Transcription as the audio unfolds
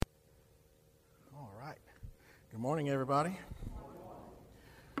Good morning, everybody.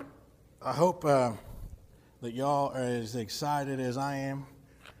 I hope that y'all are as excited as I am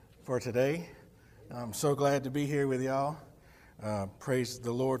for today. I'm so glad to be here with y'all. Praise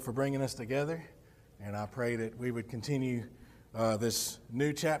the Lord for bringing us together, and I pray that we would continue this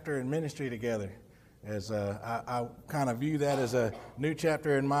new chapter in ministry together, as I kind of view that as a new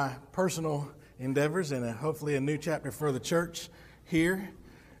chapter in my personal endeavors and hopefully a new chapter for the church here.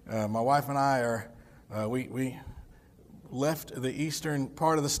 My wife and I are we left the eastern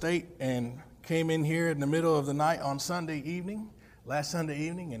part of the state and came in here in the middle of the night on last Sunday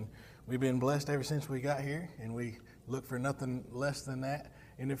evening, and we've been blessed ever since we got here, and we look for nothing less than that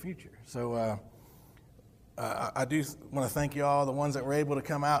in the future. So I do want to thank you all, the ones that were able to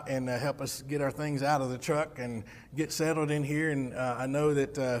come out and help us get our things out of the truck and get settled in here. And I know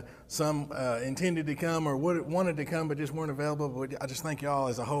that some intended to come or wanted to come but just weren't available. But I just thank you all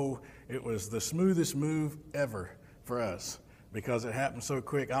as a whole. It was the smoothest move ever for us because it happened so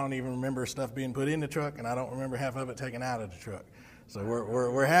quick. I don't even remember stuff being put in the truck, and I don't remember half of it taken out of the truck. So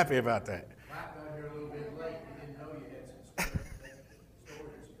we're happy about that. You're a little bit late. You didn't know you had some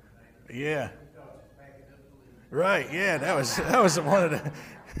storage. Yeah. Right, yeah, that was one of the,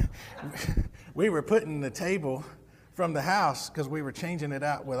 we were putting the table from the house because we were changing it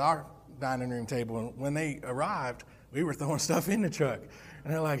out with our dining room table, and when they arrived, we were throwing stuff in the truck,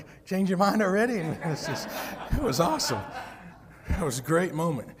 and they're like, change your mind already? And it was awesome. It was a great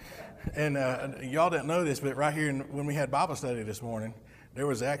moment. And y'all didn't know this, but right here when we had Bible study this morning, there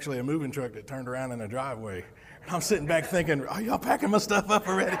was actually a moving truck that turned around in the driveway. And I'm sitting back thinking, are y'all packing my stuff up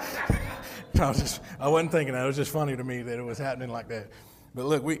already? I wasn't thinking that. It was just funny to me that it was happening like that. But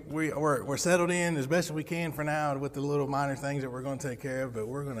look, we're settled in as best as we can for now with the little minor things that we're going to take care of. But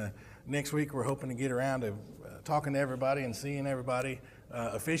next week we're hoping to get around to talking to everybody and seeing everybody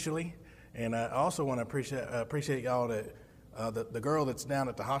officially. And I also want to appreciate y'all that the girl that's down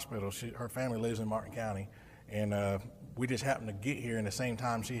at the hospital, her family lives in Martin County, and we just happened to get here in the same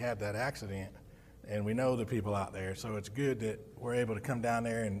time she had that accident. And we know the people out there, so it's good that we're able to come down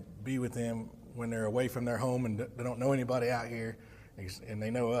there and be with them when they're away from their home and they don't know anybody out here, and they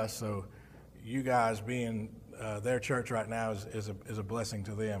know us. So you guys being their church right now is a blessing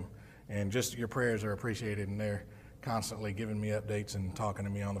to them, and just your prayers are appreciated, and they're constantly giving me updates and talking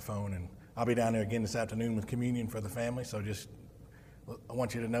to me on the phone. And I'll be down there again this afternoon with communion for the family, so I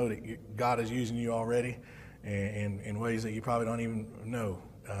want you to know that God is using you already in ways that you probably don't even know.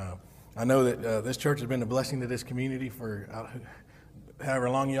 I know that this church has been a blessing to this community for however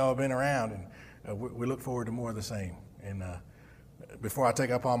long y'all have been around, and we look forward to more of the same. And before I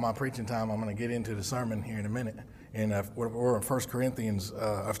take up all my preaching time, I'm going to get into the sermon here in a minute. And we're in 1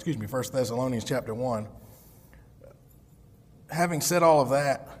 Thessalonians chapter 1. Having said all of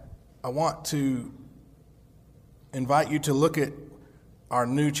that, I want to invite you to look at our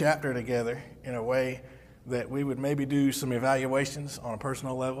new chapter together in a way that we would maybe do some evaluations on a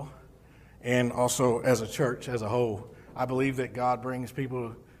personal level. And also as a church as a whole. I believe that God brings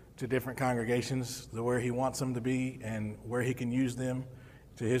people to different congregations to where he wants them to be and where he can use them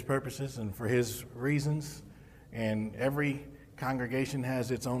to his purposes and for his reasons. And every congregation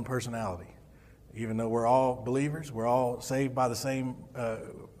has its own personality. Even though we're all believers, we're all saved by the same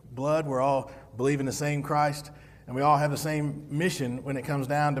blood, we're all believing the same Christ, and we all have the same mission when it comes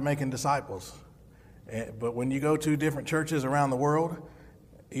down to making disciples. But when you go to different churches around the world,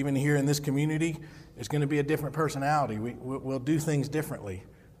 even here in this community, it's going to be a different personality. We'll do things differently,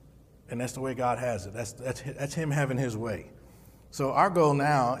 and that's the way God has it. That's him having his way. So our goal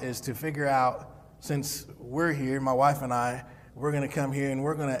now is to figure out, since we're here, my wife and I, we're going to come here and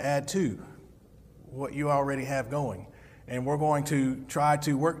we're going to add to what you already have going. And we're going to try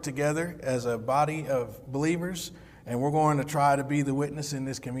to work together as a body of believers, and we're going to try to be the witness in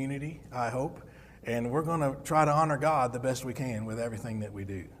this community, I hope. And we're going to try to honor God the best we can with everything that we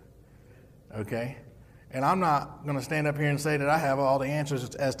do. Okay? And I'm not going to stand up here and say that I have all the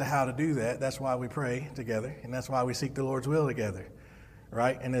answers as to how to do that. That's why we pray together, and that's why we seek the Lord's will together.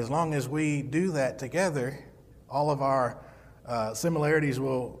 Right? And as long as we do that together, all of our similarities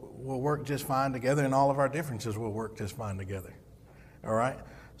will work just fine together, and all of our differences will work just fine together. All right?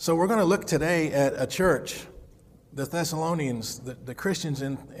 So we're going to look today at a church, the Thessalonians, the Christians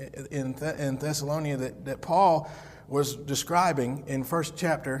in Thessalonia that Paul was describing in first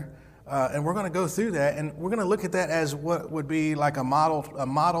chapter, and we're going to go through that, and we're going to look at that as what would be like a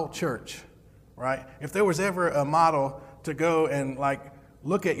model church, right? If there was ever a model to go and like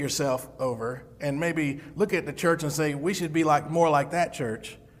look at yourself over, and maybe look at the church and say we should be more like that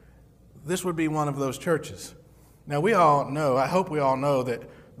church, this would be one of those churches. Now we all know, I hope we all know that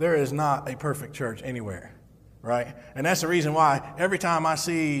there is not a perfect church anywhere. right? And that's the reason why every time I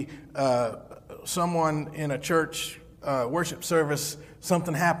see someone in a church worship service,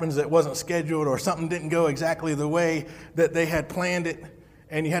 something happens that wasn't scheduled or something didn't go exactly the way that they had planned it,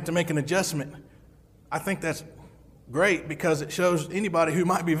 and you have to make an adjustment, I think that's great because it shows anybody who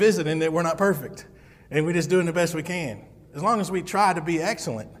might be visiting that we're not perfect and we're just doing the best we can. As long as we try to be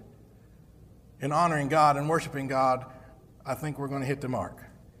excellent in honoring God and worshiping God, I think we're going to hit the mark.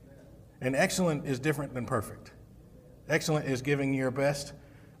 And excellent is different than perfect. Excellent is giving your best,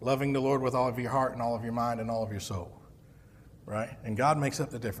 loving the Lord with all of your heart and all of your mind and all of your soul, right? And God makes up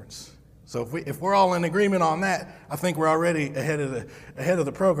the difference. So if we're all in agreement on that, I think we're already ahead of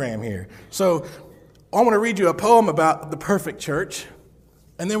the program here. So I want to read you a poem about the perfect church,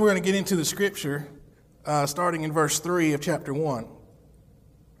 and then we're going to get into the scripture, starting in verse 3 of chapter 1.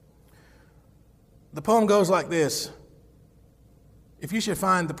 The poem goes like this: if you should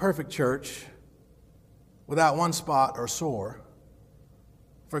find the perfect church without one spot or sore,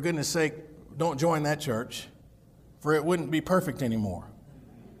 for goodness sake, don't join that church, for it wouldn't be perfect anymore.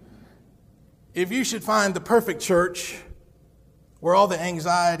 If you should find the perfect church where all the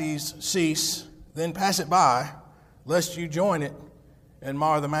anxieties cease, then pass it by, lest you join it and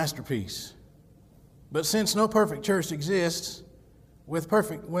mar the masterpiece. But since no perfect church exists with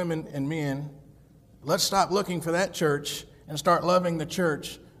perfect women and men, let's stop looking for that church and start loving the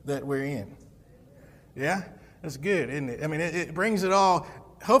church that we're in. Yeah? That's good, isn't it? I mean, it brings it all.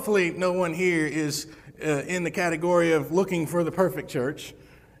 Hopefully no one here is in the category of looking for the perfect church.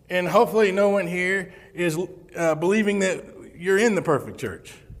 And hopefully no one here is believing that you're in the perfect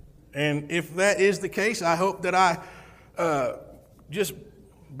church. And if that is the case, I hope that I just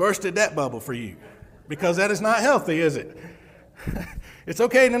bursted that bubble for you. Because that is not healthy, is it? It's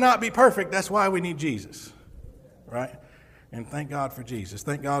okay to not be perfect. That's why we need Jesus, right? And thank God for Jesus.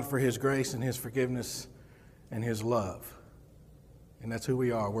 Thank God for his grace and his forgiveness and his love. And that's who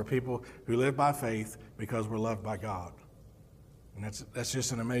we are. We're people who live by faith because we're loved by God. And that's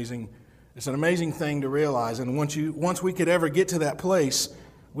just an amazing thing to realize. And once we could ever get to that place,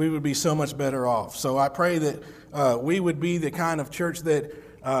 we would be so much better off. So I pray that we would be the kind of church that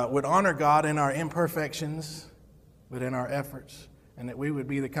would honor God in our imperfections, but in our efforts. And that we would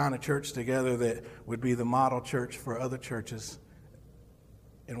be the kind of church together that would be the model church for other churches.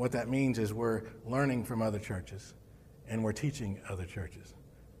 And what that means is we're learning from other churches and we're teaching other churches.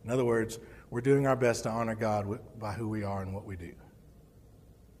 In other words, we're doing our best to honor God by who we are and what we do.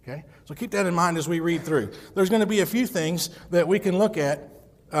 Okay? So keep that in mind as we read through. There's going to be a few things that we can look at,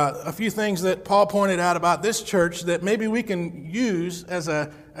 a few things that Paul pointed out about this church that maybe we can use as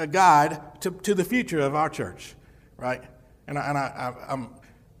a guide to the future of our church, right? And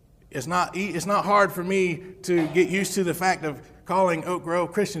it's not hard for me to get used to the fact of calling Oak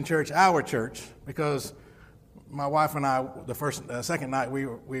Grove Christian Church our church, because my wife and I, the second night we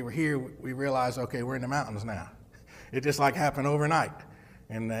were here, we realized, okay, we're in the mountains now. It just like happened overnight,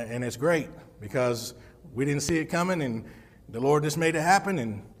 and it's great because we didn't see it coming, and the Lord just made it happen,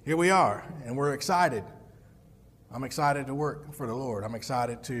 and here we are, and we're excited. I'm excited to work for the Lord. I'm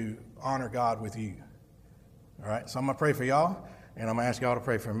excited to honor God with you. All right, so I'm going to pray for y'all, and I'm going to ask y'all to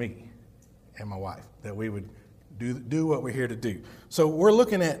pray for me and my wife, that we would do what we're here to do. So we're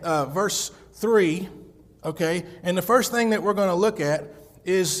looking at verse 3, okay? And the first thing that we're going to look at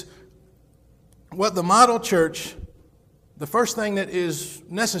is what the model church, the first thing that is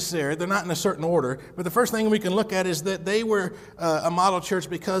necessary, they're not in a certain order, but the first thing we can look at is that they were a model church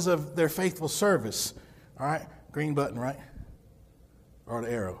because of their faithful service. All right, green button, right? Or the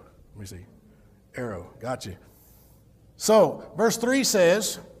arrow. Let me see. Arrow, got you. So, verse 3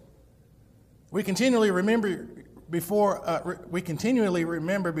 says, we continually remember before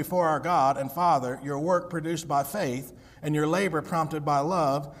our God and Father your work produced by faith, and your labor prompted by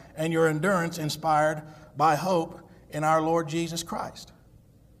love, and your endurance inspired by hope in our Lord Jesus Christ.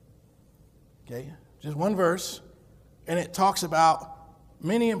 Okay, just one verse, and it talks about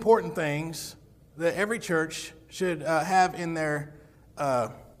many important things that every church should have in their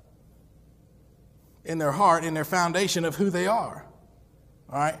heart, in their foundation of who they are.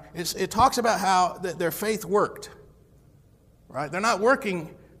 All right, it talks about how their faith worked. Right, they're not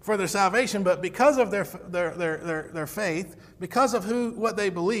working for their salvation, but because of their faith, because of what they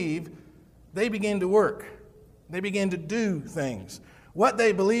believe, they begin to work. They begin to do things. What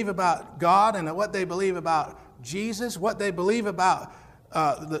they believe about God and what they believe about Jesus, what they believe about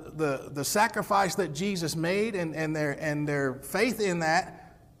the sacrifice that Jesus made, and their faith in that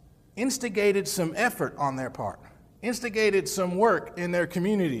instigated some effort on their part, instigated some work in their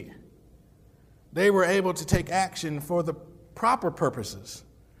community. They were able to take action for the proper purposes,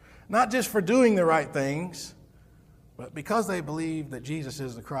 not just for doing the right things, But because they believed that Jesus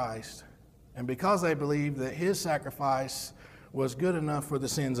is the Christ, and because they believed that his sacrifice was good enough for the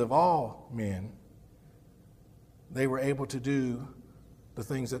sins of all men, they were able to do the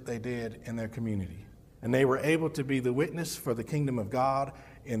things that they did in their community. And they were able to be the witness for the kingdom of God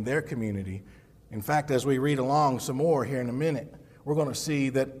in their community. In fact, as we read along some more here in a minute, we're going to see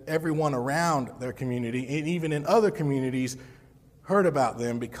that everyone around their community, and even in other communities, heard about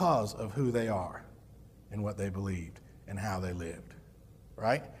them because of who they are and what they believed and how they lived.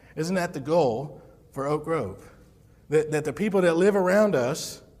 Right? Isn't that the goal for Oak Grove? That the people that live around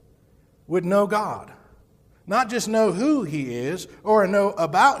us would know God. Not just know who he is or know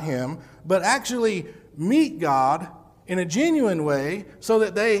about him, but actually meet God in a genuine way so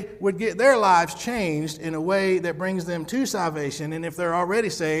that they would get their lives changed in a way that brings them to salvation. And if they're already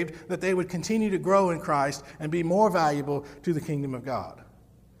saved, that they would continue to grow in Christ and be more valuable to the kingdom of God.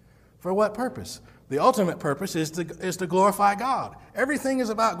 For what purpose? The ultimate purpose is to glorify God. Everything is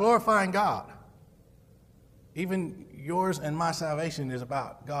about glorifying God. Even yours and my salvation is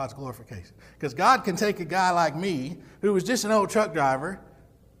about God's glorification. Because God can take a guy like me, who was just an old truck driver,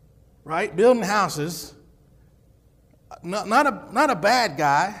 right, building houses, not a bad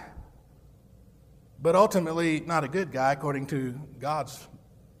guy, but ultimately not a good guy according to God's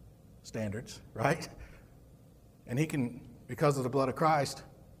standards, right? And he can, because of the blood of Christ,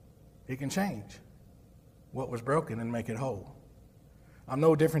 he can change what was broken and make it whole. I'm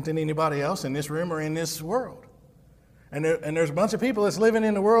no different than anybody else in this room or in this world. And there's a bunch of people that's living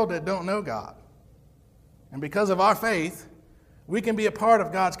in the world that don't know God. And because of our faith, we can be a part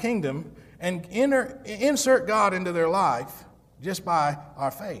of God's kingdom and insert God into their life just by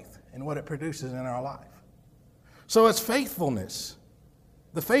our faith and what it produces in our life. So it's faithfulness,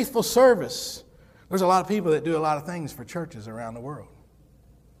 the faithful service. There's a lot of people that do a lot of things for churches around the world,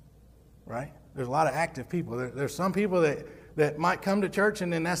 right? There's a lot of active people. There's some people that might come to church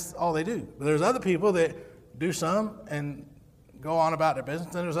and then that's all they do. But there's other people that do some and go on about their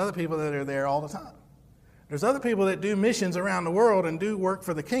business, and there's other people that are there all the time. There's other people that do missions around the world and do work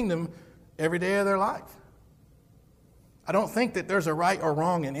for the kingdom every day of their life. I don't think that there's a right or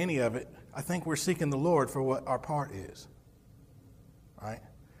wrong in any of it. I think we're seeking the Lord for what our part is. Right?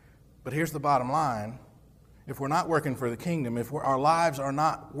 But here's the bottom line. If we're not working for the kingdom, if our lives are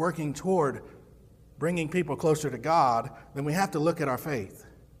not working toward bringing people closer to God, then we have to look at our faith.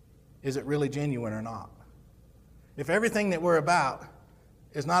 Is it really genuine or not? If everything that we're about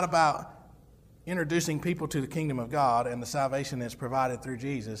is not about introducing people to the kingdom of God and the salvation that's provided through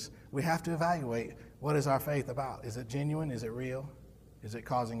Jesus, we have to evaluate, what is our faith about? Is it genuine? Is it real? Is it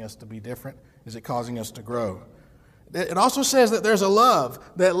causing us to be different? Is it causing us to grow? It also says that there's a love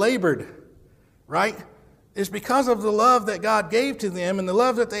that labored, right? It's because of the love that God gave to them and the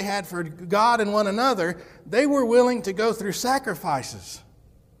love that they had for God and one another, they were willing to go through sacrifices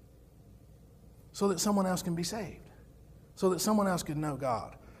so that someone else can be saved, so that someone else can know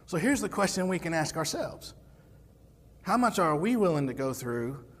God. So here's the question we can ask ourselves. How much are we willing to go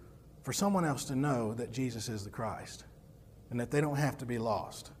through for someone else to know that Jesus is the Christ and that they don't have to be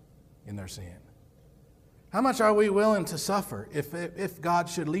lost in their sin? How much are we willing to suffer if God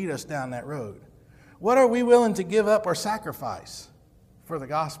should lead us down that road? What are we willing to give up or sacrifice for the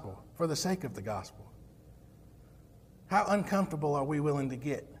gospel, for the sake of the gospel? How uncomfortable are we willing to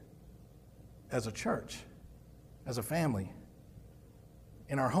get as a church, as a family,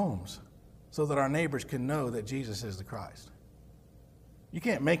 in our homes, so that our neighbors can know that Jesus is the Christ? You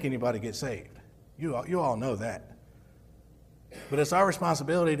can't make anybody get saved. You all know that. But it's our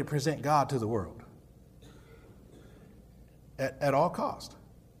responsibility to present God to the world at all cost.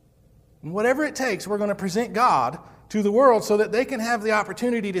 And whatever it takes, we're going to present God to the world so that they can have the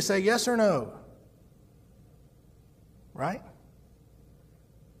opportunity to say yes or no. Right?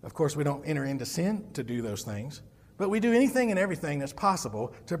 Of course, we don't enter into sin to do those things, but we do anything and everything that's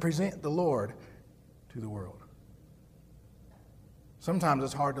possible to present the Lord to the world. Sometimes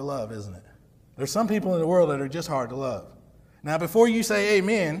it's hard to love, isn't it? There's some people in the world that are just hard to love. Now, before you say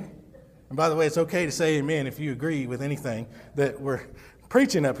amen, and by the way, it's okay to say amen if you agree with anything that we're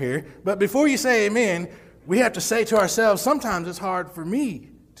preaching up here, but before you say amen, we have to say to ourselves, sometimes it's hard for me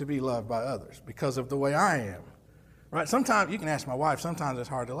to be loved by others because of the way I am. Right? Sometimes, you can ask my wife, sometimes it's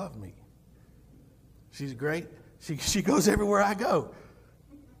hard to love me. She's great. She goes everywhere I go.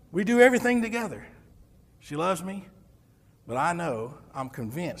 We do everything together. She loves me, but I know, I'm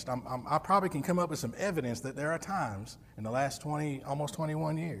convinced, I probably can come up with some evidence that there are times in the last almost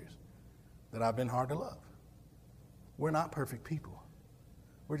 21 years that I've been hard to love. We're not perfect people.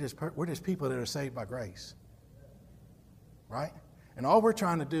 We're just people that are saved by grace. Right? And all we're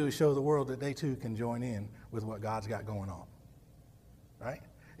trying to do is show the world that they too can join in with what God's got going on. Right?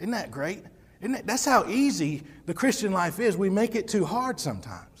 Isn't that great? That's how easy the Christian life is. We make it too hard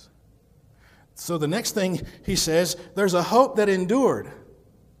sometimes. So the next thing he says, there's a hope that endured.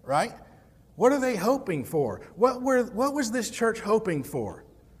 Right? What are they hoping for? What was this church hoping for?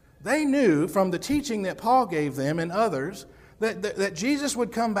 They knew from the teaching that Paul gave them and others that Jesus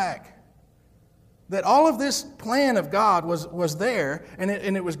would come back. That all of this plan of God was there, and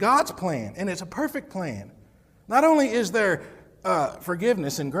it was God's plan, and it's a perfect plan. Not only is there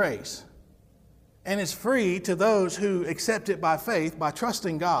forgiveness and grace, and it's free to those who accept it by faith, by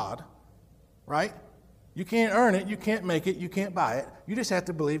trusting God, right? You can't earn it, you can't make it, you can't buy it. You just have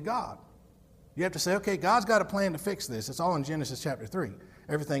to believe God. You have to say, okay, God's got a plan to fix this. It's all in Genesis chapter 3.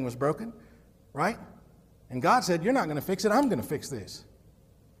 Everything was broken, right? And God said, you're not going to fix it, I'm going to fix this.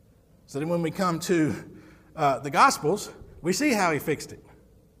 So then when we come to the Gospels, we see how he fixed it.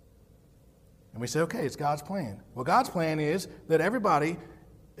 And we say, okay, it's God's plan. Well, God's plan is that everybody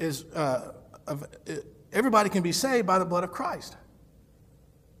can be saved by the blood of Christ.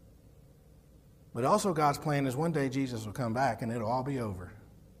 But also God's plan is one day Jesus will come back and it'll all be over.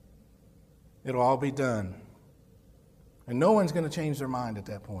 It'll all be done. And no one's going to change their mind at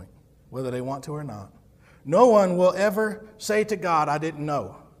that point, whether they want to or not. No one will ever say to God, I didn't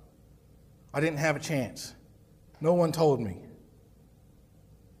know. I didn't have a chance. No one told me.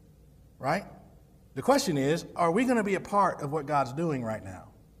 Right? The question is, are we going to be a part of what God's doing right now?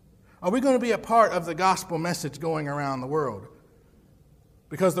 Are we going to be a part of the gospel message going around the world?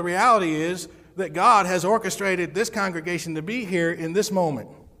 Because the reality is that God has orchestrated this congregation to be here in this moment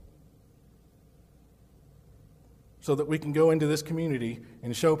so that we can go into this community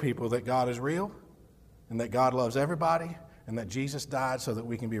and show people that God is real and that God loves everybody and that Jesus died so that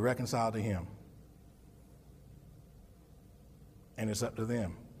we can be reconciled to him. And it's up to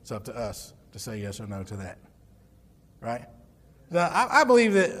them. It's up to us to say yes or no to that. Right? Now, I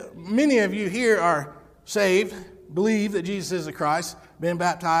believe that many of you here are saved, believe that Jesus is the Christ, been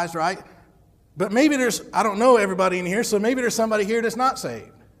baptized, right? But maybe I don't know everybody in here, so maybe there's somebody here that's not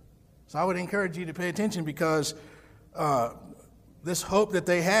saved. So I would encourage you to pay attention because this hope that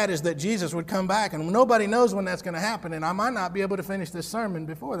they had is that Jesus would come back, and nobody knows when that's going to happen, and I might not be able to finish this sermon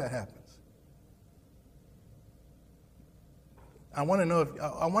before that happens. I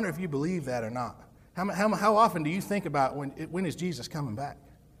wonder if you believe that or not. How often do you think about when is Jesus coming back?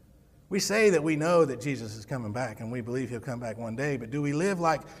 We say that we know that Jesus is coming back, and we believe he'll come back one day, but do we live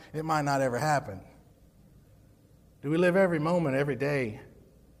like it might not ever happen? Do we live every moment, every day,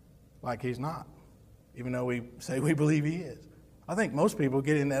 like he's not, even though we say we believe he is? I think most people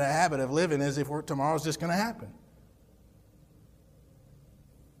get into that habit of living as if tomorrow's just going to happen.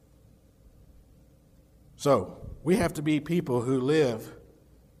 So, we have to be people who live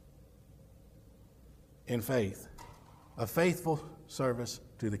in faith, a faithful service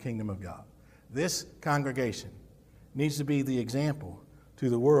to the kingdom of God. This congregation needs to be the example to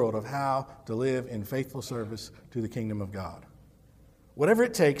the world of how to live in faithful service to the kingdom of God. Whatever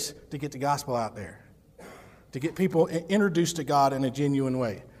it takes to get the gospel out there, to get people introduced to God in a genuine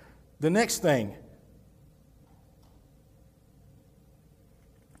way. The next thing,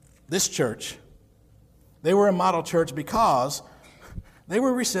 this church, they were a model church because they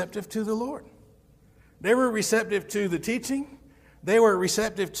were receptive to the Lord. They were receptive to the teaching. They were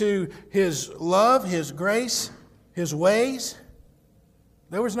receptive to his love, his grace, his ways.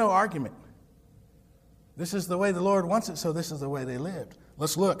 There was no argument. This is the way the Lord wants it, so this is the way they lived.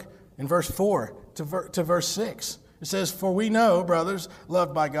 Let's look in verse 4 to verse 6. It says, "For we know, brothers,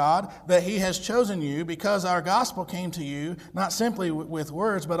 loved by God, that he has chosen you because our gospel came to you, not simply with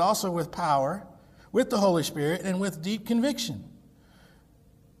words, but also with power, with the Holy Spirit, and with deep conviction.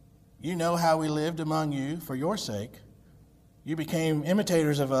 You know how we lived among you for your sake. You became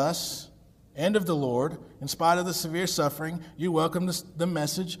imitators of us and of the Lord. In spite of the severe suffering, you welcomed the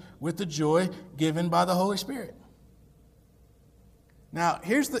message with the joy given by the Holy Spirit." Now,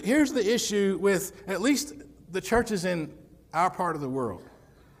 here's the issue with at least the churches in our part of the world.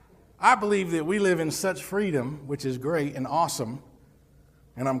 I believe that we live in such freedom, which is great and awesome,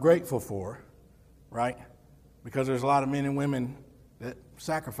 and I'm grateful for, right? Because there's a lot of men and women that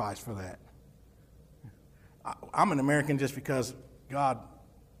sacrifice for that. I'm an American just because God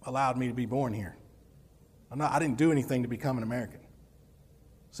allowed me to be born here. I didn't do anything to become an American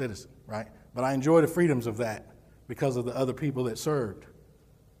citizen, right? But I enjoy the freedoms of that because of the other people that served.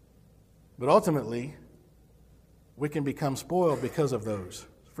 But ultimately, we can become spoiled because of those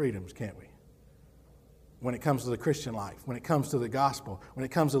freedoms, can't we? When it comes to the Christian life, when it comes to the gospel, when it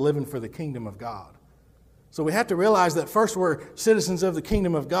comes to living for the kingdom of God. So we have to realize that first we're citizens of the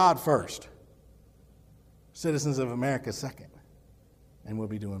kingdom of God first. Citizens of America second. And we'll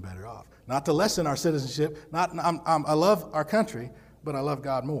be doing better off. Not to lessen our citizenship. I love our country, but I love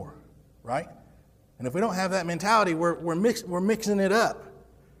God more. Right? And if we don't have that mentality, we're mixing it up.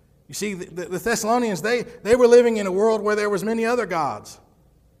 You see, the Thessalonians, they were living in a world where there was many other gods.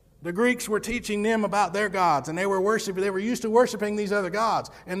 The Greeks were teaching them about their gods, and they were used to worshiping these other gods.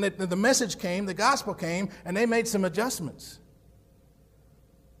 And the message came, the gospel came, and they made some adjustments.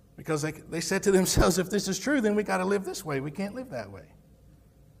 Because they said to themselves, if this is true, then we got to live this way. We can't live that way.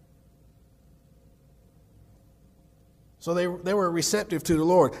 So they were receptive to the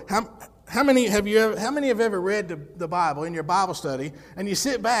Lord. How many have ever read the Bible in your Bible study, and you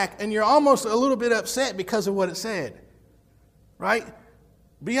sit back and you're almost a little bit upset because of what it said? Right?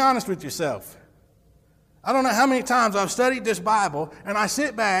 Be honest with yourself. I don't know how many times I've studied this Bible and I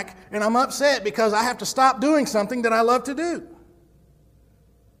sit back and I'm upset because I have to stop doing something that I love to do.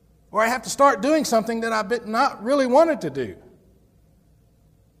 Or I have to start doing something that I've not really wanted to do.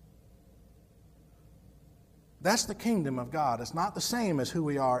 That's the kingdom of God. It's not the same as who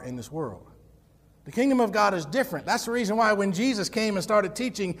we are in this world. The kingdom of God is different. That's the reason why when Jesus came and started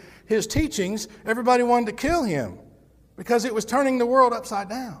teaching his teachings, everybody wanted to kill him. Because it was turning the world upside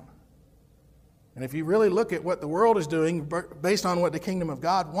down. And if you really look at what the world is doing based on what the kingdom of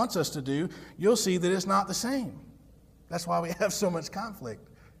God wants us to do, you'll see that it's not the same. That's why we have so much conflict.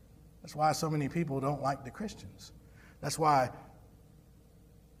 That's why so many people don't like the Christians. That's why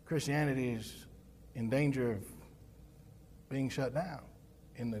Christianity is in danger of being shut down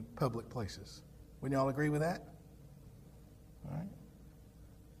in the public places. Wouldn't you all agree with that? All right.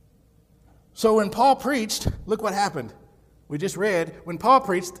 So when Paul preached, look what happened. We just read, when Paul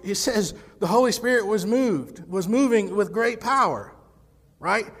preached, he says the Holy Spirit was moving with great power,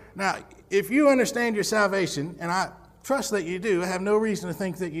 right? Now, if you understand your salvation, and I trust that you do, I have no reason to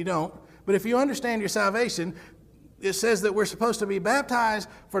think that you don't, but if you understand your salvation, it says that we're supposed to be baptized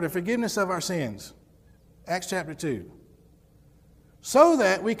for the forgiveness of our sins. Acts chapter 2. So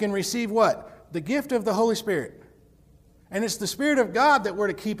that we can receive what? The gift of the Holy Spirit. And it's the Spirit of God that we're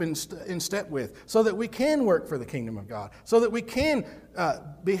to keep in step with, so that we can work for the kingdom of God, so that we can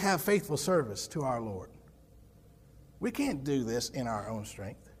have faithful service to our Lord. We can't do this in our own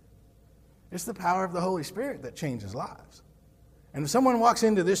strength. It's the power of the Holy Spirit that changes lives. And if someone walks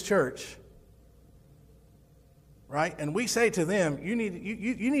into this church, right, and we say to them, you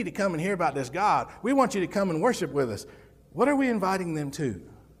need to come and hear about this God. We want you to come and worship with us. What are we inviting them to?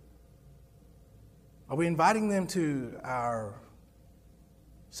 Are we inviting them to ourselves,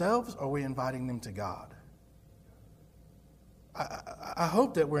 or are we inviting them to God? I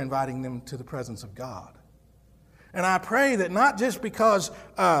hope that we're inviting them to the presence of God. And I pray that not just because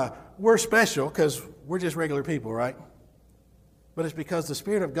we're special, because we're just regular people, right? But it's because the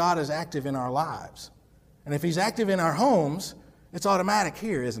Spirit of God is active in our lives. And if He's active in our homes, it's automatic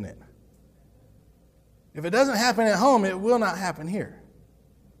here, isn't it? If it doesn't happen at home, it will not happen here.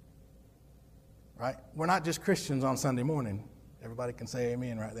 Right? We're not just Christians on Sunday morning. Everybody can say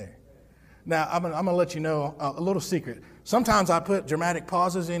amen right there. Now, I'm going to let you know a little secret. Sometimes I put dramatic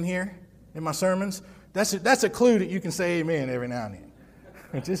pauses in here in my sermons. That's a clue that you can say amen every now and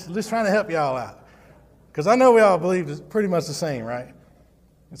then. just trying to help y'all out. Because I know we all believe it's pretty much the same, right?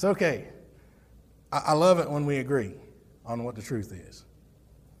 It's okay. I love it when we agree on what the truth is.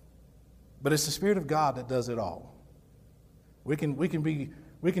 But it's the Spirit of God that does it all. We can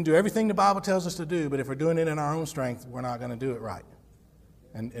do everything the Bible tells us to do, but if we're doing it in our own strength, we're not going to do it right.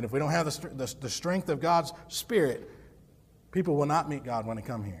 And if we don't have the strength of God's Spirit, people will not meet God when they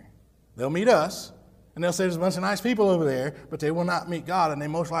come here. They'll meet us, and they'll say there's a bunch of nice people over there, but they will not meet God, and they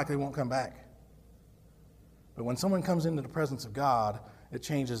most likely won't come back. But when someone comes into the presence of God, it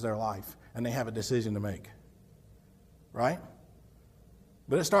changes their life, and they have a decision to make. Right?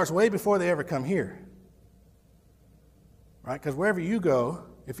 But it starts way before they ever come here. Right? Because wherever you go,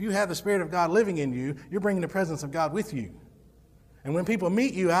 if you have the Spirit of God living in you, you're bringing the presence of God with you. And when people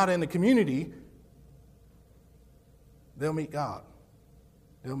meet you out in the community, they'll meet God.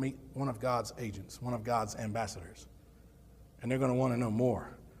 They'll meet one of God's agents, one of God's ambassadors. And they're going to want to know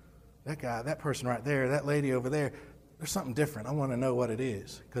more. That guy, that person right there, that lady over there, there's something different. I want to know what it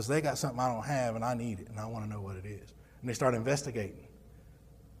is. Because they got something I don't have and I need it, and I want to know what it is. And they start investigating.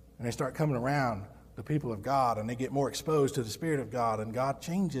 And they start coming around the people of God, and they get more exposed to the Spirit of God, and God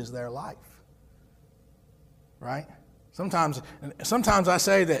changes their life. Right? Sometimes I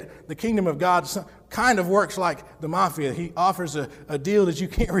say that the kingdom of God kind of works like the mafia. He offers a deal that you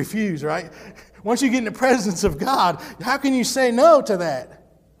can't refuse, right? Once you get in the presence of God, how can you say no to that?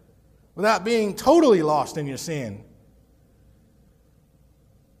 without being totally lost in your sin.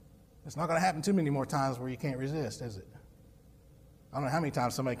 It's not going to happen too many more times where you can't resist, is it? I don't know how many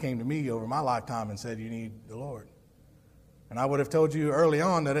times somebody came to me over my lifetime and said, you need the Lord. And I would have told you early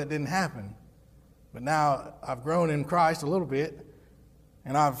on that it didn't happen. But now I've grown in Christ a little bit,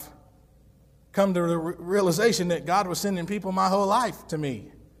 and I've come to the realization that God was sending people my whole life to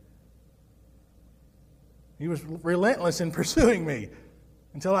me. He was relentless in pursuing me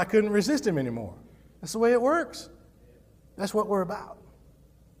until I couldn't resist him anymore. That's the way it works. That's what we're about.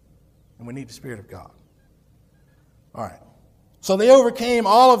 And we need the Spirit of God. All right. So they overcame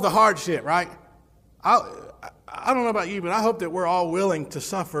all of the hardship, right? I don't know about you, but I hope that we're all willing to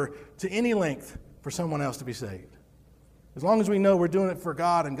suffer to any length for someone else to be saved. As long as we know we're doing it for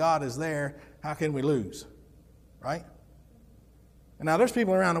God and God is there, how can we lose? Right? And now there's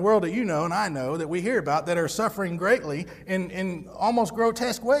people around the world that you know and I know that we hear about that are suffering greatly in almost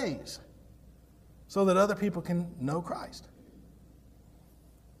grotesque ways so that other people can know Christ.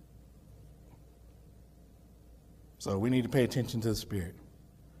 So we need to pay attention to the Spirit.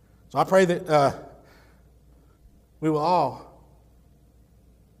 So I pray that we will all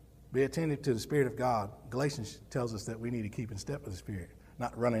be attentive to the Spirit of God. Galatians tells us that we need to keep in step with the Spirit.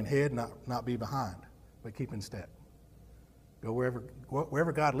 Not run ahead, not be behind, but keep in step. Go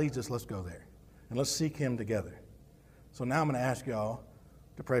wherever God leads us, let's go there. And let's seek Him together. So now I'm going to ask y'all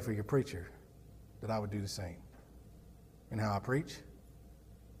to pray for your preacher, that I would do the same. And how I preach,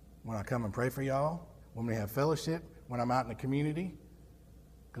 when I come and pray for y'all, when we have fellowship, when I'm out in the community.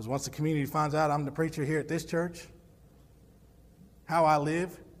 Because once the community finds out I'm the preacher here at this church, how I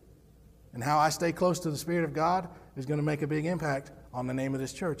live and how I stay close to the Spirit of God is going to make a big impact on the name of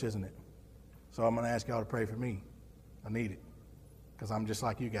this church, isn't it? So I'm going to ask y'all to pray for me. I need it. Because I'm just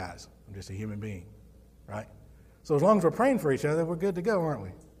like you guys. I'm just a human being. Right? So as long as we're praying for each other, we're good to go, aren't we?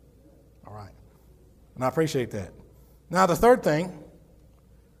 All right. And I appreciate that. Now the third thing,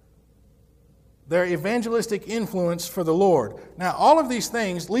 their evangelistic influence for the Lord. Now, all of these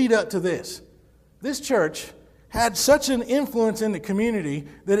things lead up to this. This church had such an influence in the community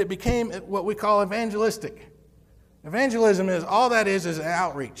that it became what we call evangelistic. Evangelism is, all that is an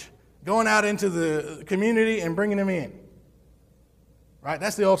outreach. Going out into the community and bringing them in. Right?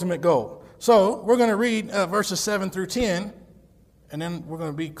 That's the ultimate goal. So, we're going to read verses 7 through 10, and then we're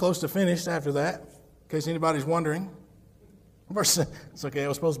going to be close to finished after that, in case anybody's wondering. It's okay, it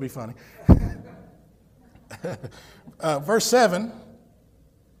was supposed to be funny. Verse 7,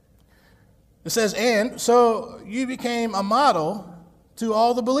 it says, "And so you became a model to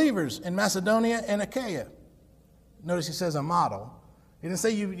all the believers in Macedonia and Achaia." Notice he says a model. He didn't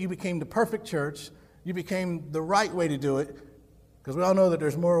say you became the perfect church. You became the right way to do it, because we all know that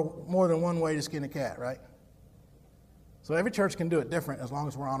there's more than one way to skin a cat, right? So every church can do it different as long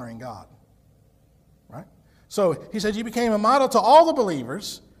as we're honoring God, right? So he said you became a model to all the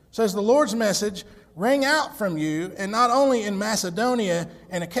believers. Says the Lord's message rang out from you, and not only in Macedonia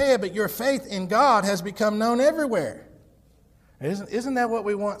and Achaia, but your faith in God has become known everywhere. Isn't that what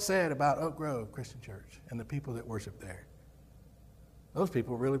we once said about Oak Grove Christian Church and the people that worship there? Those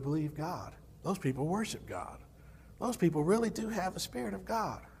people really believe God. Those people worship God. Those people really do have the Spirit of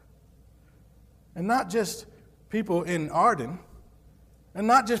God. And not just people in Arden, and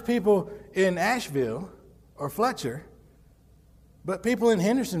not just people in Asheville or Fletcher, but people in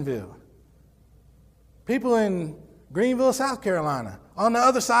Hendersonville, people in Greenville, South Carolina, on the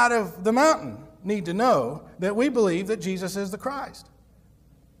other side of the mountain need to know that we believe that Jesus is the Christ.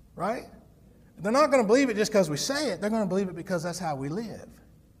 Right? They're not going to believe it just because we say it. They're going to believe it because that's how we live.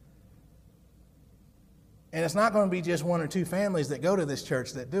 And it's not going to be just one or two families that go to this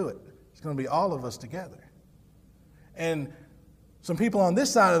church that do it. It's going to be all of us together. And some people on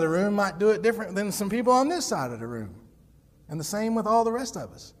this side of the room might do it different than some people on this side of the room. And the same with all the rest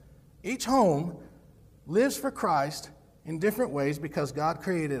of us. Each home lives for Christ in different ways because God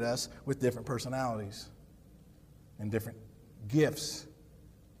created us with different personalities and different gifts,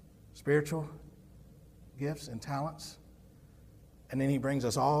 spiritual gifts and talents. And then He brings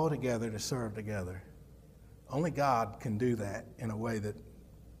us all together to serve together. Only God can do that in a way that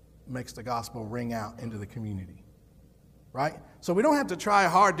makes the gospel ring out into the community. Right? So we don't have to try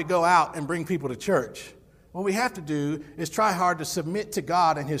hard to go out and bring people to church. What we have to do is try hard to submit to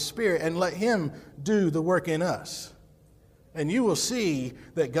God and His Spirit and let Him do the work in us. And you will see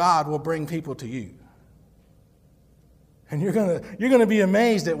that God will bring people to you. And you're gonna be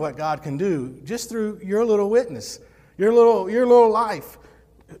amazed at what God can do just through your little witness, your little life.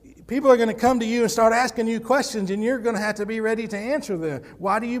 People are going to come to you and start asking you questions, and you're going to have to be ready to answer them.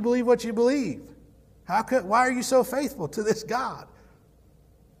 Why do you believe what you believe? Why are you so faithful to this God?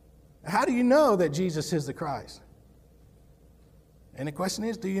 How do you know that Jesus is the Christ? And the question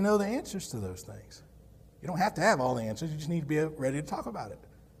is, do you know the answers to those things? You don't have to have all the answers. You just need to be ready to talk about it.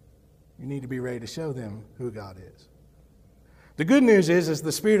 You need to be ready to show them who God is. The good news is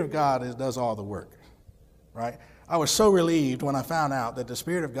the Spirit of God does all the work, right? I was so relieved when I found out that the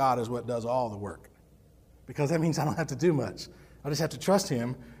Spirit of God is what does all the work, because that means I don't have to do much. I just have to trust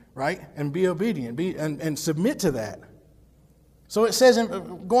Him, right, and be obedient, and submit to that. So it says,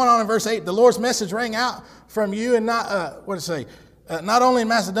 going on in verse 8, the Lord's message rang out from you, and not not only in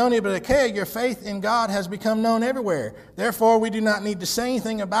Macedonia but Achaia, your faith in God has become known everywhere. Therefore, we do not need to say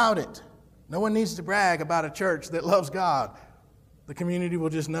anything about it. No one needs to brag about a church that loves God. The community will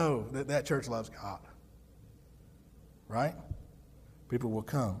just know that that church loves God. Right? People will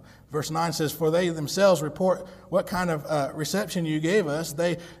come. Verse 9 says, for they themselves report what kind of reception you gave us.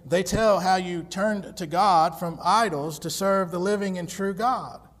 They tell how you turned to God from idols to serve the living and true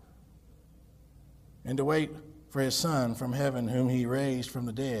God, and to wait for His Son from heaven, whom He raised from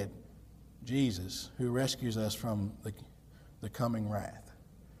the dead, Jesus, who rescues us from the coming wrath.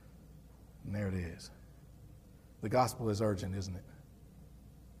 And there it is. The gospel is urgent, isn't it?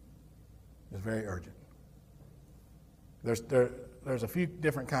 It's very urgent. There's a few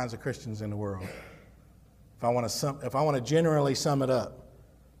different kinds of Christians in the world. If I want to generally sum it up,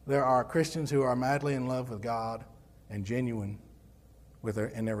 there are Christians who are madly in love with God and genuine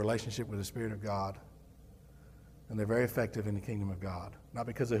in their relationship with the Spirit of God, and they're very effective in the kingdom of God, not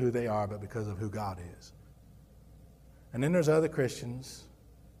because of who they are, but because of who God is. And then there's other Christians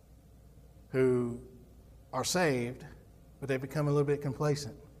who are saved, but they become a little bit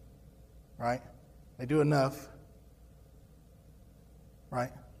complacent, right? They do enough,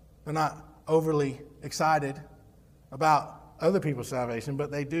 right? They're not overly excited about other people's salvation,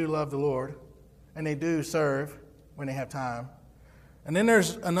 but they do love the Lord, and they do serve when they have time. And then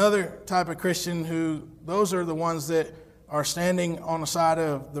there's another type of Christian who, those are the ones that are standing on the side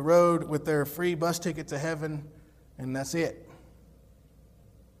of the road with their free bus ticket to heaven, and that's it.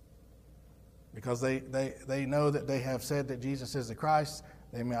 Because they know that they have said that Jesus is the Christ.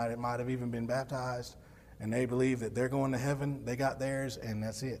 They might have even been baptized, and they believe that they're going to heaven. They got theirs, and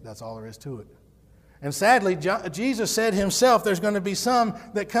that's it. That's all there is to it. And sadly, Jesus said Himself, there's going to be some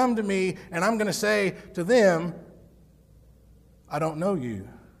that come to me, and I'm going to say to them, I don't know you.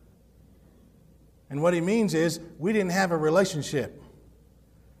 And what He means is, we didn't have a relationship.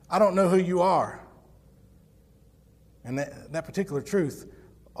 I don't know who you are. And that particular truth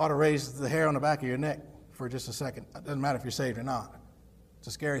ought to raise the hair on the back of your neck for just a second. It doesn't matter if you're saved or not. It's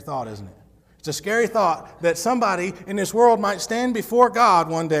a scary thought, isn't it? It's a scary thought that somebody in this world might stand before God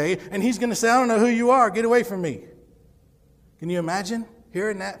one day and He's going to say, I don't know who you are. Get away from me. Can you imagine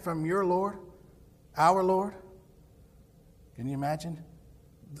hearing that from your Lord, our Lord? Can you imagine?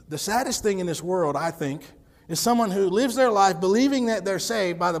 The saddest thing in this world, I think, is someone who lives their life believing that they're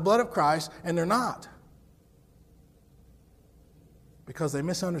saved by the blood of Christ, and they're not. Because they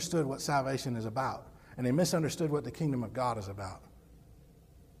misunderstood what salvation is about, and they misunderstood what the kingdom of God is about.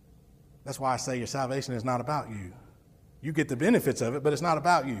 That's why I say your salvation is not about you. You get the benefits of it, but it's not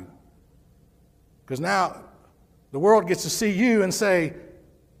about you. Because now the world gets to see you and say,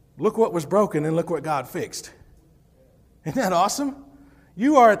 look what was broken and look what God fixed. Isn't that awesome?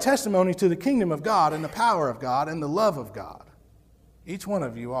 You are a testimony to the kingdom of God and the power of God and the love of God. Each one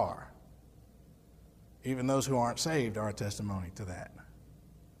of you are. Even those who aren't saved are a testimony to that.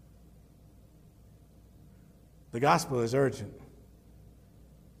 The gospel is urgent.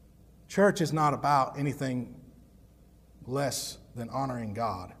 Church is not about anything less than honoring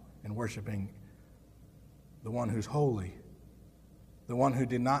God and worshiping the one who's holy, the one who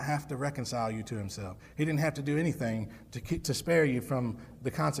did not have to reconcile you to Himself. He didn't have to do anything to spare you from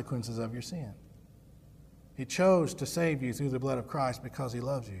the consequences of your sin. He chose to save you through the blood of Christ because He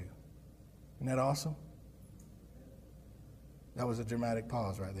loves you. Isn't that awesome? That was a dramatic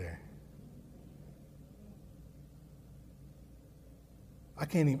pause right there. I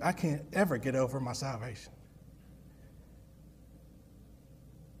can't ever get over my salvation.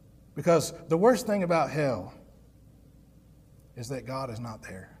 Because the worst thing about hell is that God is not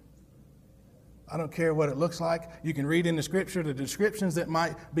there. I don't care what it looks like. You can read in the Scripture the descriptions that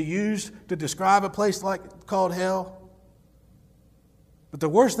might be used to describe a place called hell. But the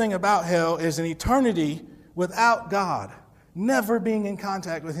worst thing about hell is an eternity without God, never being in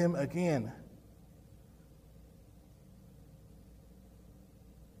contact with Him again.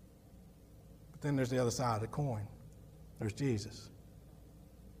 But then there's the other side of the coin. There's Jesus.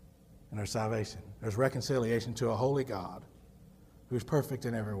 And there's salvation. There's reconciliation to a holy God who's perfect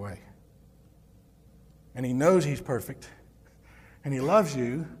in every way. And He knows He's perfect. And He loves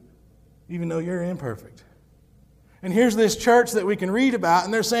you. even though you're imperfect. And here's this church that we can read about,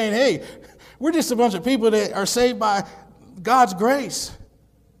 and they're saying, hey, we're just a bunch of people that are saved by God's grace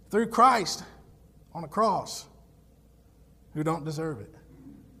through Christ on a cross who don't deserve it.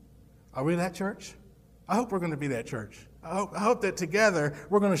 Are we that church? I hope we're going to be that church. I hope that together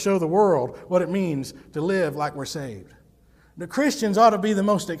we're going to show the world what it means to live like we're saved. The Christians ought to be the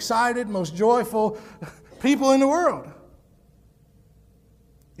most excited, most joyful people in the world,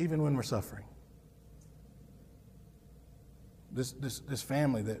 even when we're suffering. This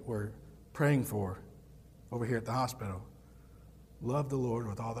family that we're praying for over here at the hospital love the Lord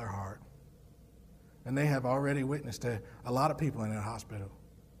with all their heart. And they have already witnessed to a lot of people in that hospital.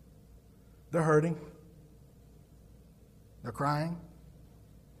 They're hurting. They're crying.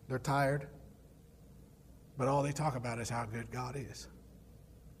 They're tired. But all they talk about is how good God is.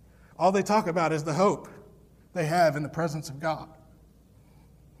 All they talk about is the hope they have in the presence of God.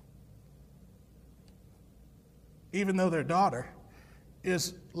 Even though their daughter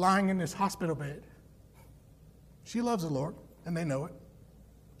is lying in this hospital bed, she loves the Lord, and they know it.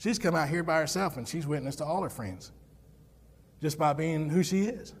 She's come out here by herself, and she's witnessed to all her friends just by being who she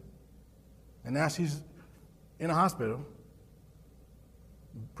is. And now she's in a hospital,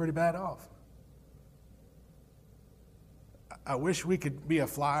 pretty bad off. I wish we could be a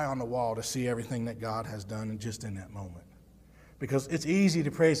fly on the wall to see everything that God has done just in that moment. Because it's easy to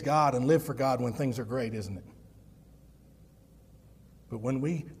praise God and live for God when things are great, isn't it? But when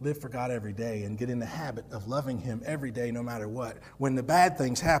we live for God every day and get in the habit of loving Him every day no matter what, when the bad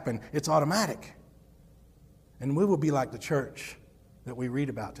things happen, it's automatic. And we will be like the church that we read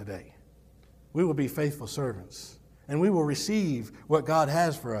about today. We will be faithful servants. And we will receive what God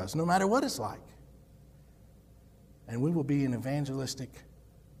has for us, no matter what it's like. And we will be an evangelistic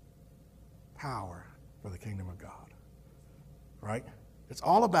power for the kingdom of God. Right? It's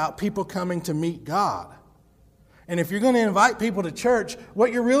all about people coming to meet God. And if you're going to invite people to church,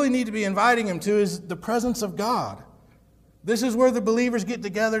 what you really need to be inviting them to is the presence of God. This is where the believers get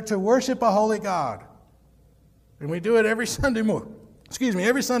together to worship a holy God. And we do it every Sunday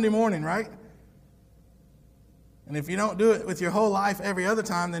morning, right? And if you don't do it with your whole life every other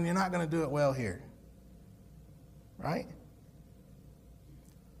time, then you're not going to do it well here. Right?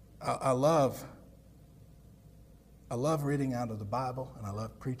 I love reading out of the Bible, and I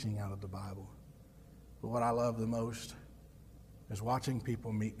love preaching out of the Bible. But what I love the most is watching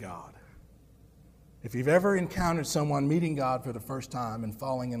people meet God. If you've ever encountered someone meeting God for the first time and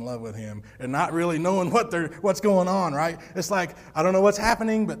falling in love with Him and not really knowing what's going on, right? It's like, I don't know what's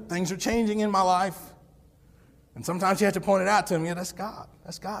happening, but things are changing in my life. And sometimes you have to point it out to them. Yeah, that's God.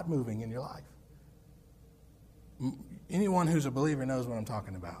 That's God moving in your life. Anyone who's a believer knows what I'm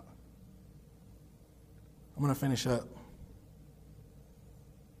talking about. I'm going to finish up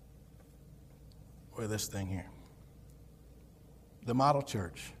with this thing here. The model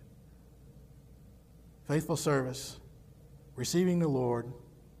church. Faithful service, receiving the Lord,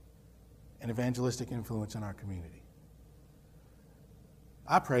 and evangelistic influence in our community.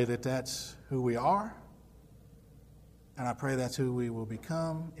 I pray that that's who we are, and I pray that's who we will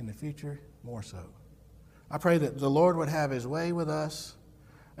become in the future more so. I pray that the Lord would have His way with us,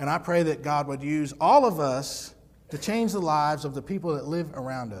 and I pray that God would use all of us to change the lives of the people that live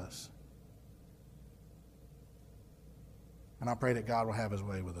around us. And I pray that God will have His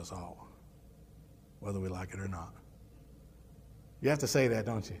way with us all, whether we like it or not. You have to say that,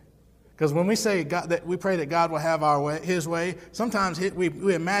 don't you? Because when we say God, that we pray that God will have His way, sometimes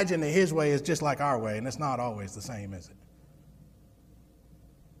we imagine that His way is just like our way, and it's not always the same, is it?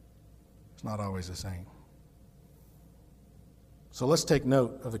 It's not always the same. So let's take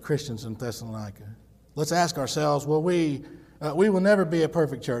note of the Christians in Thessalonica. Let's ask ourselves, we will never be a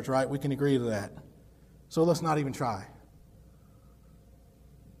perfect church, right? We can agree to that. So let's not even try.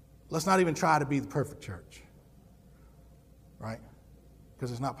 Let's not even try to be the perfect church, right?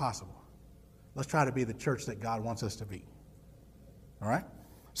 Because it's not possible. Let's try to be the church that God wants us to be, all right?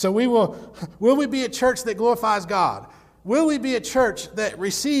 So will we be a church that glorifies God? Will we be a church that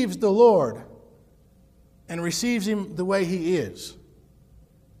receives the Lord and receives Him the way He is?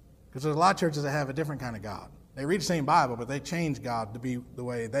 Because there's a lot of churches that have a different kind of God. They read the same Bible, but they change God to be the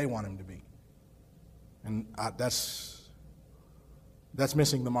way they want Him to be. And that's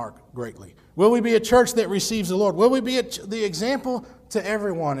missing the mark greatly. Will we be a church that receives the Lord? Will we be the example to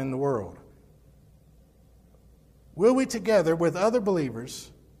everyone in the world? Will we together with other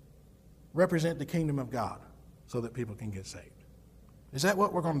believers represent the kingdom of God so that people can get saved? Is that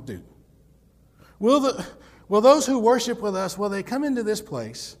what we're going to do? Will those who worship with us, will they come into this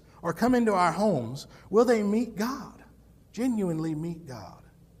place or come into our homes, will they meet God, genuinely meet God?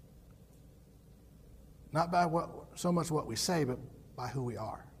 Not by so much what we say, but by who we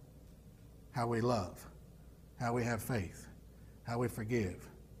are, how we love, how we have faith, how we forgive,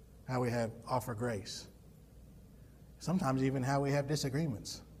 how we offer grace. Sometimes even how we have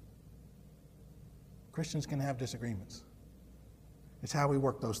disagreements. Christians can have disagreements. It's how we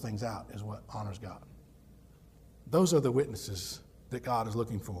work those things out is what honors God. Those are the witnesses that God is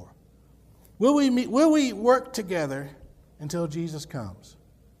looking for. Will we work together until Jesus comes?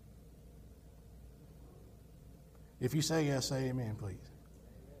 If you say yes, say amen, please.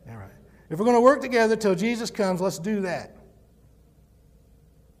 All right. If we're going to work together till Jesus comes, let's do that.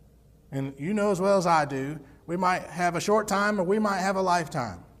 And you know as well as I do, we might have a short time or we might have a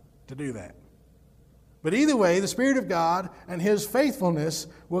lifetime to do that. But either way, the Spirit of God and His faithfulness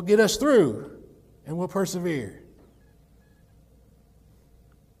will get us through and we'll persevere.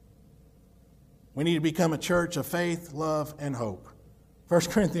 We need to become a church of faith, love, and hope. 1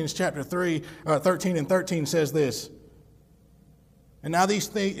 Corinthians chapter 13 and 13 says this. And now these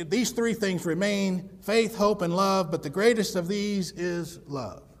three things remain, faith, hope, and love, but the greatest of these is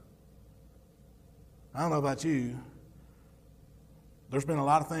love. I don't know about you. There's been a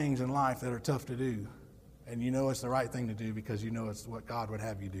lot of things in life that are tough to do. And you know it's the right thing to do because you know it's what God would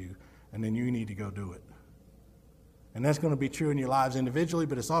have you do. And then you need to go do it. And that's going to be true in your lives individually,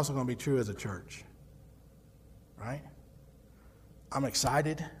 but it's also going to be true as a church. Right? I'm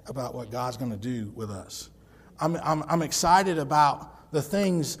excited about what God's going to do with us. I'm excited about the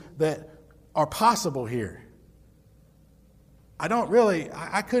things that are possible here.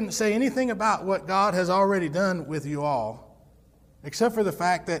 I couldn't say anything about what God has already done with you all, except for the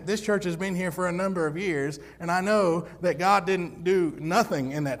fact that this church has been here for a number of years, and I know that God didn't do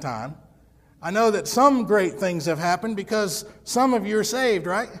nothing in that time. I know that some great things have happened because some of you are saved,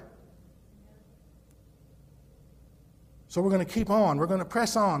 right? So we're going to keep on. We're going to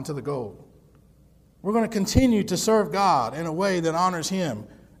press on to the goal. We're going to continue to serve God in a way that honors Him,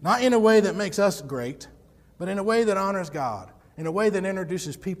 not in a way that makes us great, but in a way that honors God, in a way that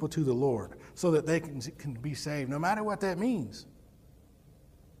introduces people to the Lord so that they can be saved, no matter what that means.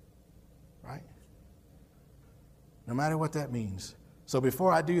 Right? No matter what that means. So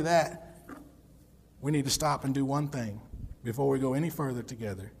before I do that, we need to stop and do one thing before we go any further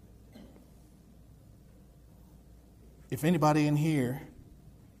together. If anybody in here,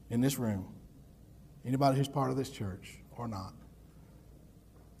 in this room, anybody who's part of this church or not,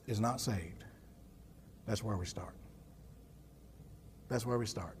 is not saved, that's where we start. That's where we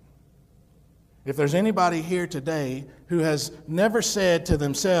start. If there's anybody here today who has never said to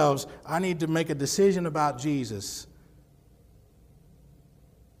themselves, I need to make a decision about Jesus.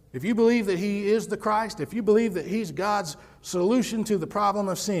 If you believe that He is the Christ, if you believe that He's God's solution to the problem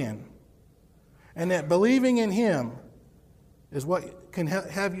of sin, and that believing in Him is what can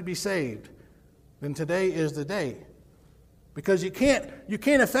have you be saved, then today is the day. Because you can't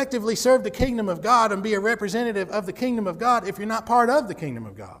effectively serve the kingdom of God and be a representative of the kingdom of God if you're not part of the kingdom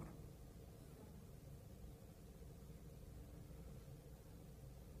of God.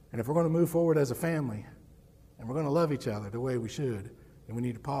 And if we're going to move forward as a family and we're going to love each other the way we should, then we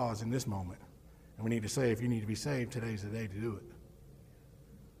need to pause in this moment. And we need to say, if you need to be saved, today's the day to do it.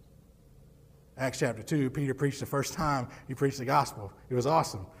 Acts chapter 2, Peter preached the first time he preached the gospel. It was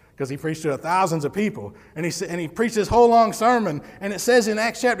awesome because he preached to thousands of people. And he preached this whole long sermon. And it says in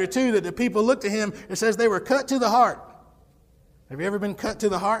Acts chapter 2 that the people looked at him. It says they were cut to the heart. Have you ever been cut to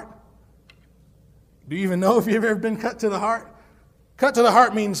the heart? Do you even know if you've ever been cut to the heart? Cut to the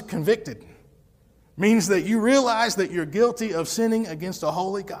heart means convicted. Means that you realize that you're guilty of sinning against a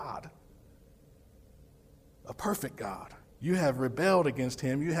holy God. A perfect God. You have rebelled against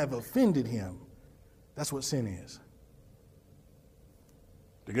Him. You have offended Him. That's what sin is.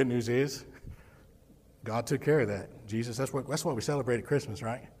 The good news is, God took care of that. Jesus, that's what we celebrate at Christmas,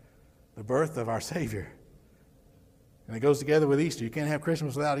 right? The birth of our Savior. And it goes together with Easter. You can't have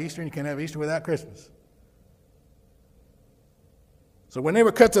Christmas without Easter, and you can't have Easter without Christmas. So when they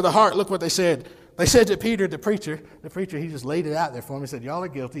were cut to the heart, look what they said. They said to Peter, the preacher, he just laid it out there for him. He said, y'all are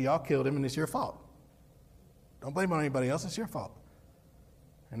guilty, y'all killed him, and it's your fault. Don't blame it on anybody else, it's your fault.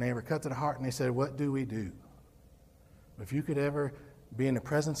 And they were cut to the heart, and they said, what do we do? If you could ever be in the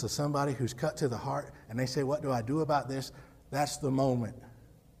presence of somebody who's cut to the heart, and they say, what do I do about this? That's the moment.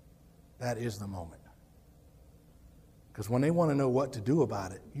 That is the moment. Because when they want to know what to do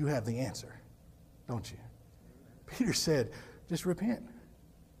about it, you have the answer, don't you? Peter said, just repent.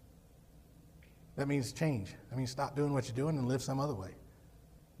 That means change. That means stop doing what you're doing and live some other way.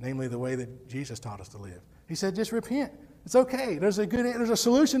 Namely, the way that Jesus taught us to live. He said, just repent. It's okay. There's a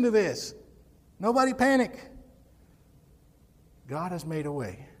solution to this. Nobody panic. God has made a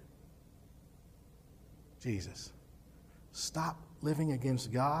way. Jesus. Stop living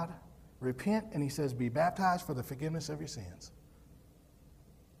against God. Repent, and he says, be baptized for the forgiveness of your sins.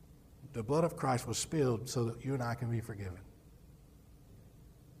 The blood of Christ was spilled so that you and I can be forgiven.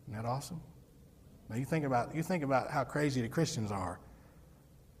 Isn't that awesome? Now you think about how crazy the Christians are.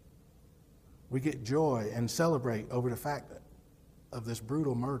 We get joy and celebrate over the fact of this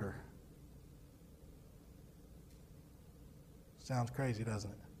brutal murder. Sounds crazy, doesn't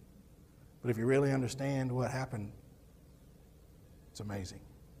it? But if you really understand what happened, it's amazing.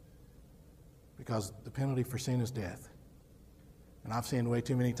 Because the penalty for sin is death. And I've sinned way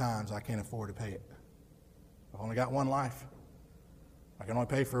too many times, I can't afford to pay it. I've only got one life. I can only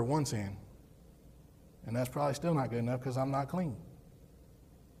pay for one sin. And that's probably still not good enough because I'm not clean.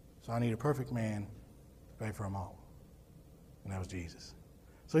 So I need a perfect man to pay for them all. And that was Jesus.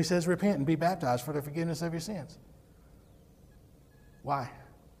 So he says, repent and be baptized for the forgiveness of your sins. Why?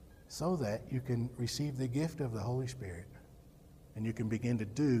 So that you can receive the gift of the Holy Spirit and you can begin to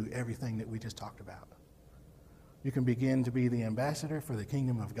do everything that we just talked about. You can begin to be the ambassador for the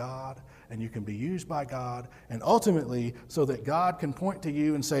kingdom of God, and you can be used by God, and ultimately so that God can point to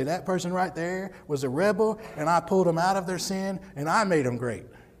you and say, that person right there was a rebel, and I pulled them out of their sin, and I made them great.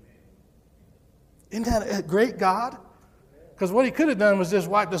 Isn't that a great God? Because what he could have done was just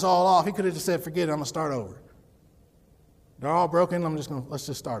wiped us all off. He could have just said, forget it, I'm going to start over. They're all broken, let's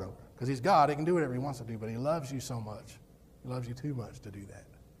just start over. Because he's God, he can do whatever he wants to do, but he loves you so much. He loves you too much to do that.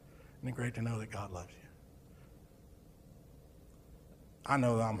 Isn't it great to know that God loves you? I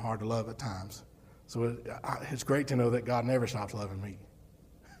know that I'm hard to love at times. So it's great to know that God never stops loving me.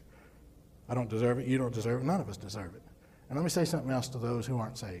 I don't deserve it. You don't deserve it. None of us deserve it. And let me say something else to those who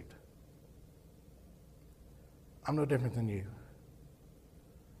aren't saved. I'm no different than you.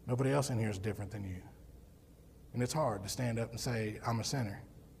 Nobody else in here is different than you. And it's hard to stand up and say, I'm a sinner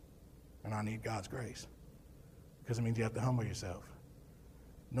and I need God's grace. Because it means you have to humble yourself.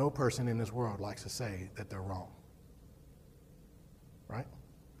 No person in this world likes to say that they're wrong. Right?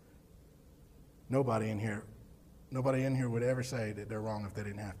 Nobody in here would ever say that they're wrong if they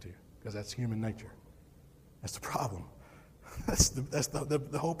didn't have to, because that's human nature. That's the problem. That's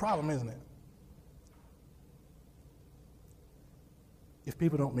the whole problem, isn't it? If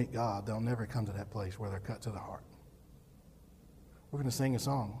people don't meet God, they'll never come to that place where they're cut to the heart. We're going to sing a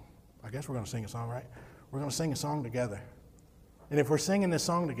song. I guess we're going to sing a song, right? We're going to sing a song together. And if we're singing this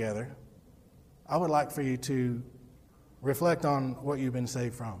song together, I would like for you to reflect on what you've been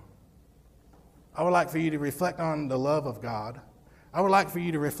saved from. I would like for you to reflect on the love of God. I would like for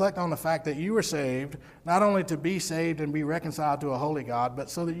you to reflect on the fact that you were saved, not only to be saved and be reconciled to a holy God, but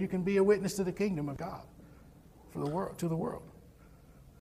so that you can be a witness to the kingdom of God, to the world.